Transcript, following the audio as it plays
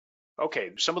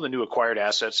Okay, some of the new acquired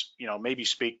assets, maybe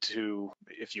speak to,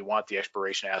 if you want, the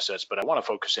exploration assets, but I want to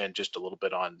focus in just a little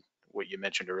bit on what you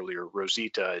mentioned earlier,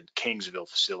 Rosita and Kingsville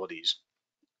facilities.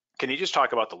 Can you just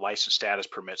talk about the license status,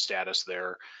 permit status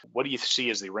there? What do you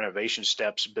see as the renovation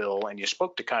steps, Bill? And you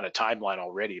spoke to kind of timeline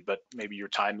already, but maybe your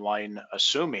timeline,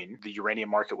 assuming the uranium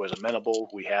market was amenable,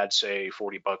 we had, say,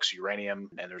 $40 uranium,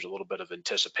 and there's a little bit of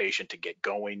anticipation to get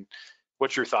going.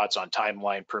 What's your thoughts on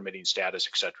timeline, permitting status,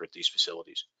 et cetera, at these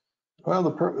facilities?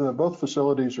 Well, both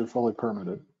facilities are fully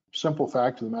permitted. Simple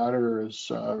fact of the matter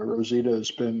is Rosita has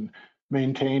been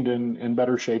maintained in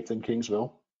better shape than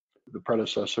Kingsville. The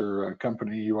predecessor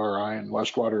company, URI and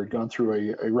Westwater, had gone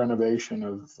through a renovation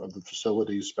of the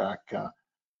facilities back a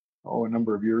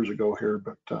number of years ago here,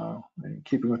 but in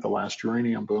keeping with the last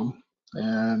uranium boom,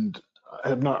 and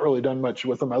have not really done much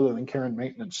with them other than care and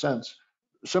maintenance since.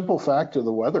 Simple fact of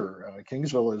the weather,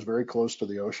 Kingsville is very close to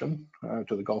the ocean,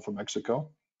 to the Gulf of Mexico,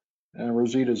 and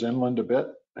Rosita is inland a bit,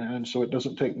 and so it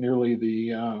doesn't take nearly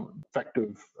the effect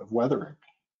of weather,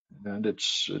 and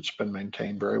it's been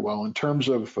maintained very well. In terms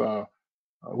of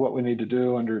what we need to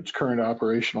do under its current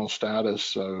operational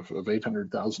status of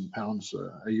 800,000 pounds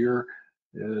a year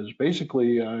is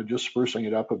basically just sprucing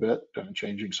it up a bit,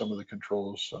 changing some of the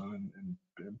controls and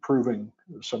improving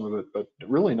some of it, but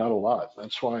really not a lot.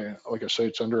 That's why, like I say,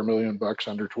 it's under $1 million,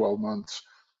 under 12 months.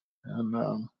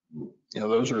 And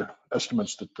those are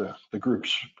estimates that the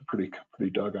group's pretty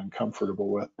doggone comfortable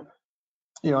with.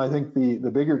 I think the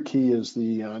bigger key is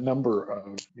the number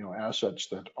of assets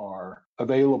that are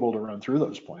available to run through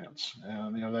those plants,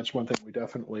 and that's one thing we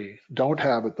definitely don't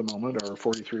have at the moment, are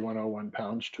 43,101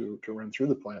 pounds to run through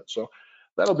the plant. So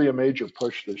that'll be a major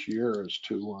push this year, is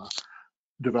to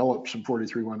develop some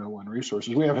 43,101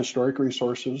 resources. We have historic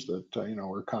resources that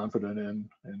we're confident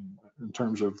in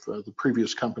terms of the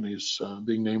previous companies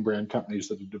being name brand companies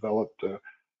that have developed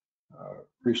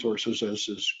resources, as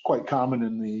is quite common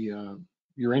in the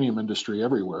uranium industry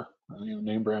everywhere.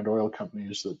 Name brand oil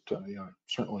companies that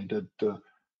certainly did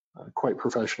quite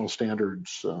professional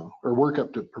standards, or work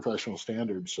up to professional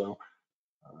standards. So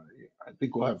I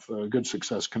think we'll have good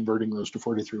success converting those to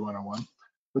 43,101.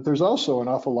 But there's also an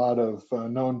awful lot of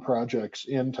known projects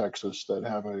in Texas that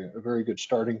have a very good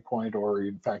starting point, or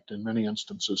in fact, in many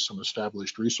instances, some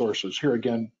established resources. Here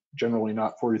again, generally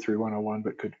not 43,101,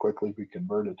 but could quickly be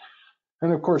converted.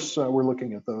 And of course, we're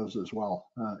looking at those as well,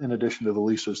 in addition to the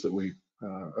leases that we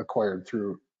acquired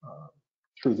through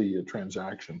the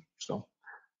transaction. So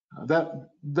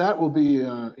that will be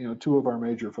two of our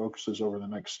major focuses over the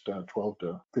next 12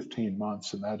 to 15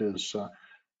 months, and that is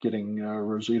getting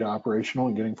Rosita operational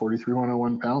and getting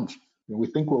 43,101 pounds. We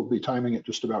think we'll be timing it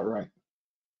just about right.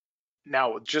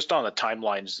 Now, just on the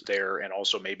timelines there, and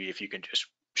also maybe if you can just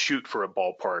shoot for a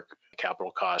ballpark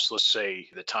capital cost. Let's say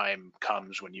the time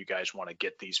comes when you guys want to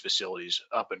get these facilities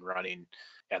up and running,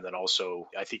 and then also,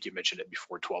 I think you mentioned it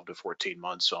before, 12 to 14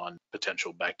 months on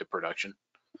potential back to production.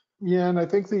 Yeah, and I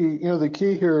think the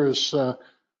key here is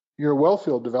your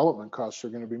wellfield development costs are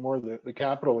going to be more the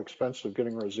capital expense of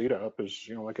getting Rosita up is,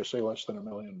 like I say, less than $1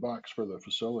 million for the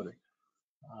facility.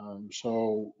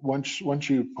 So once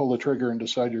you pull the trigger and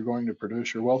decide you're going to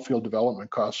produce, your wellfield development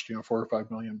cost, $4 or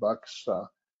 $5 million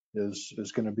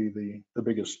is going to be the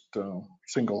biggest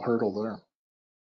single hurdle there.